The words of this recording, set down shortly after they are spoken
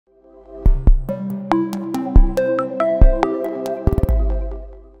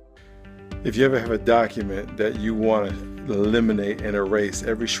If you ever have a document that you want to eliminate and erase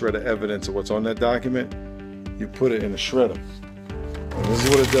every shred of evidence of what's on that document, you put it in a shredder. And this is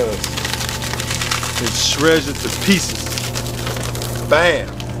what it does. It shreds it to pieces. Bam!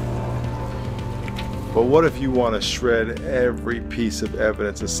 But what if you want to shred every piece of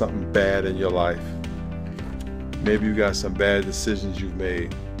evidence of something bad in your life? Maybe you got some bad decisions you've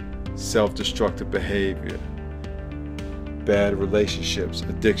made, self-destructive behavior, bad relationships,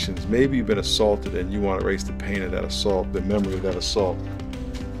 addictions. Maybe you've been assaulted and you want to erase the pain of that assault, the memory of that assault.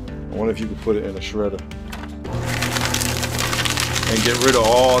 I wonder if you could put it in a shredder and get rid of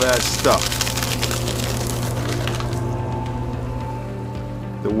all that stuff.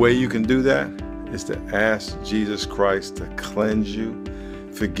 The way you can do that is to ask Jesus Christ to cleanse you,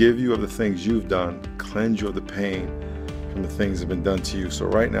 forgive you of the things you've done, cleanse you of the pain from the things that have been done to you. So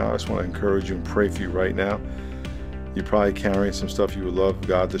right now, I just want to encourage you and pray for you right now. You're probably carrying some stuff you would love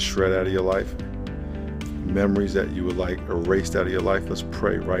God to shred out of your life, memories that you would like erased out of your life. Let's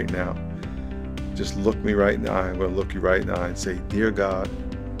pray right now. Just look me right now. I'm going to look you right now and say, Dear God,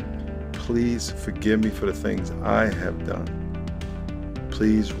 please forgive me for the things I have done.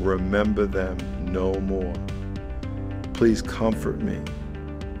 Please remember them no more. Please comfort me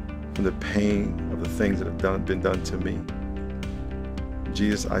from the pain of the things that have been done to me.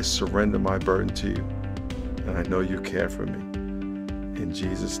 Jesus, I surrender my burden to you, and I know you care for me. In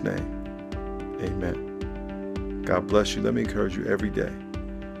Jesus' name, amen. God bless you. Let me encourage you every day.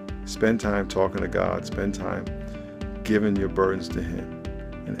 Spend time talking to God. Spend time giving your burdens to Him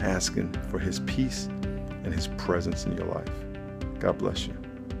and asking for His peace and His presence in your life. God bless you.